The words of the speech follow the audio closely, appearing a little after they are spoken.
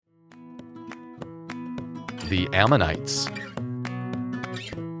the Ammonites.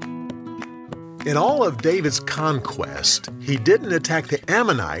 In all of David's conquest, he didn't attack the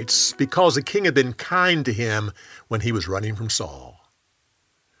Ammonites because the king had been kind to him when he was running from Saul.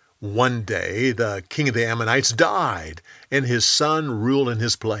 One day, the king of the Ammonites died, and his son ruled in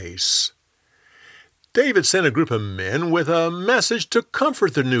his place. David sent a group of men with a message to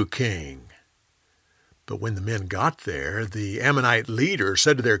comfort the new king. But when the men got there, the Ammonite leader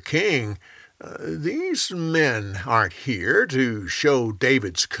said to their king, "These men aren't here to show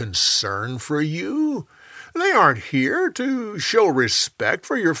David's concern for you. They aren't here to show respect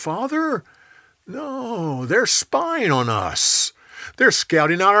for your father. No, they're spying on us. They're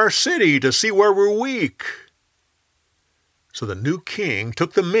scouting out our city to see where we're weak." So the new king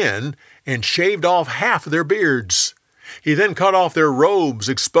took the men and shaved off half of their beards. He then cut off their robes,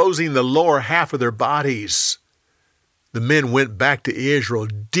 exposing the lower half of their bodies. The men went back to Israel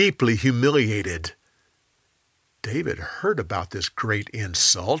deeply humiliated. David heard about this great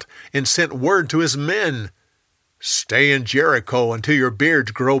insult and sent word to his men, "Stay in Jericho until your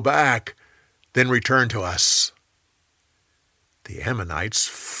beards grow back, then return to us." The Ammonites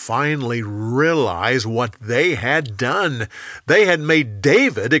finally realized what they had done. They had made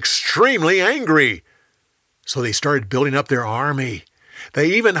David extremely angry. So they started building up their army. They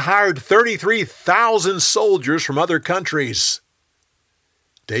even hired 33,000 soldiers from other countries.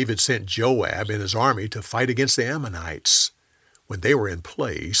 David sent Joab and his army to fight against the Ammonites. When they were in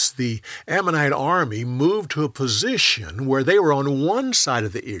place, the Ammonite army moved to a position where they were on one side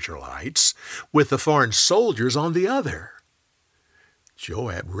of the Israelites, with the foreign soldiers on the other.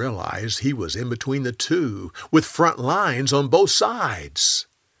 Joab realized he was in between the two, with front lines on both sides.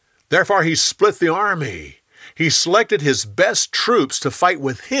 Therefore he split the army. He selected his best troops to fight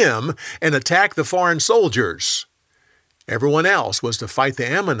with him and attack the foreign soldiers. Everyone else was to fight the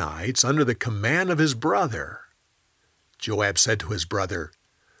Ammonites under the command of his brother. Joab said to his brother,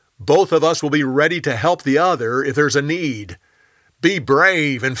 "Both of us will be ready to help the other if there's a need. Be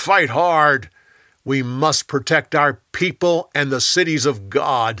brave and fight hard. We must protect our people and the cities of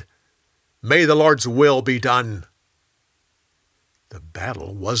God. May the Lord's will be done." The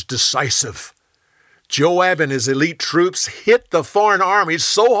battle was decisive. Joab and his elite troops hit the foreign armies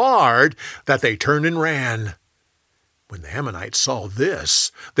so hard that they turned and ran. When the Ammonites saw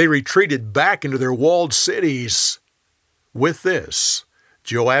this, they retreated back into their walled cities. With this,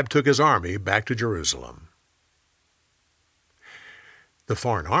 Joab took his army back to Jerusalem. The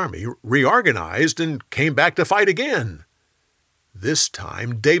foreign army reorganized and came back to fight again. This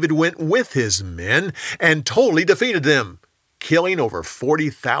time, David went with his men and totally defeated them, killing over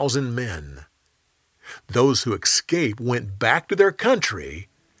 40,000 men. Those who escaped went back to their country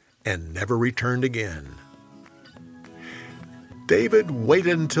and never returned again. David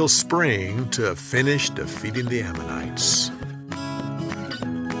waited until spring to finish defeating the Ammonites.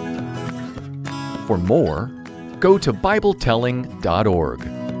 For more, go to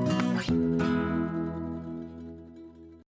BibleTelling.org.